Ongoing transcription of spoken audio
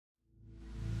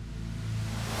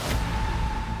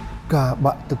ការ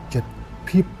បាក់ទឹកចិត្ត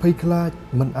ភាពភ័យខ្លាច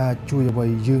មិនអាចជួយអ្វី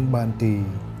យើងបានទេ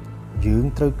យើង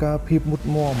ត្រូវការភាពមុត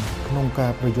មមក្នុងកា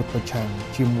រប្រយុទ្ធប្រឆាំង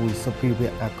ជាមួយសភា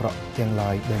វៈអាក្រក់ទាំង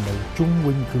ឡាយដែលនៅជុំ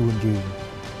វិញខ្លួន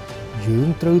យើង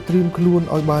ត្រូវត្រៀមខ្លួន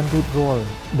ឲ្យបានរួចរាល់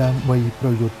ដើម្បីប្រ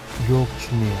យុទ្ធយក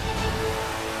ឈ្នះ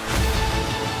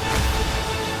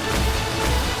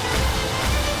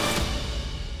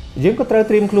យើងក៏ត្រូវ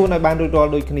ត្រៀមខ្លួនឲ្យបានរួចរា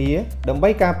ល់ដូចគ្នាដើម្បី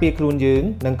ការពារខ្លួនយើង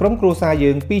និងក្រុមគ្រួសារ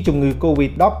យើងពីជំងឺ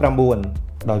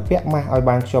COVID-19 ដោយពាក់ម៉ាស់ឲ្យ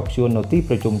បានខ្ជាប់ខ្ជួននៅទី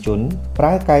ប្រជុំជនប្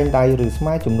រើកែងដៃឬស្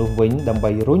មាជំនួសវិញដើម្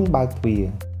បីរុញបើកទ្វារ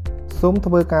សូម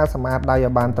ធ្វើការសម្អាតដៃឲ្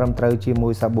យបានត្រឹមត្រូវជាមួ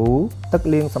យសាប៊ូទឹក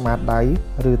លាងសម្អាតដៃ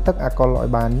ឬទឹកអាល់កុលឲ្យ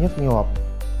បានញឹកញាប់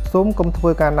សូមកុំធ្វើ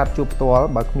ការណាត់ជួបផ្ទាល់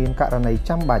បើគ្មានករណី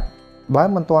ចាំបាច់បើ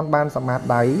មិនទាន់បានសម្អាត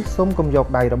ដៃសូមកុំយក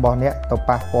ដៃរបស់អ្នកទៅ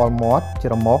ប៉ះពាល់មាត់ច្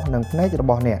រមុះនិងភ្នែករ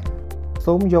បស់អ្នក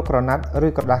សូមយកក្រណាត់ឬ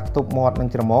ក្រដាសផ្ទុកមាត់និង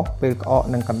ច្រមុះពេលក្អក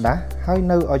និងកណ្ដាស់ហើយ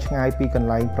នៅឲ្យឆ្ងាយពីកន្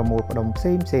លែងប្រមូលផ្ដុំផ្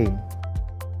សេង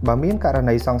បើមានករ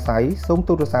ណីសង្ស័យសូម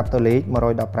ទូរស័ព្ទទៅលេខ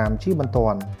115ជាបន្ទា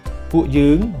ន់ពួក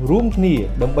យើងរួមគ្នា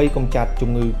ដើម្បីកម្ចាត់ជំ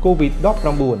ងឺ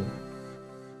COVID-19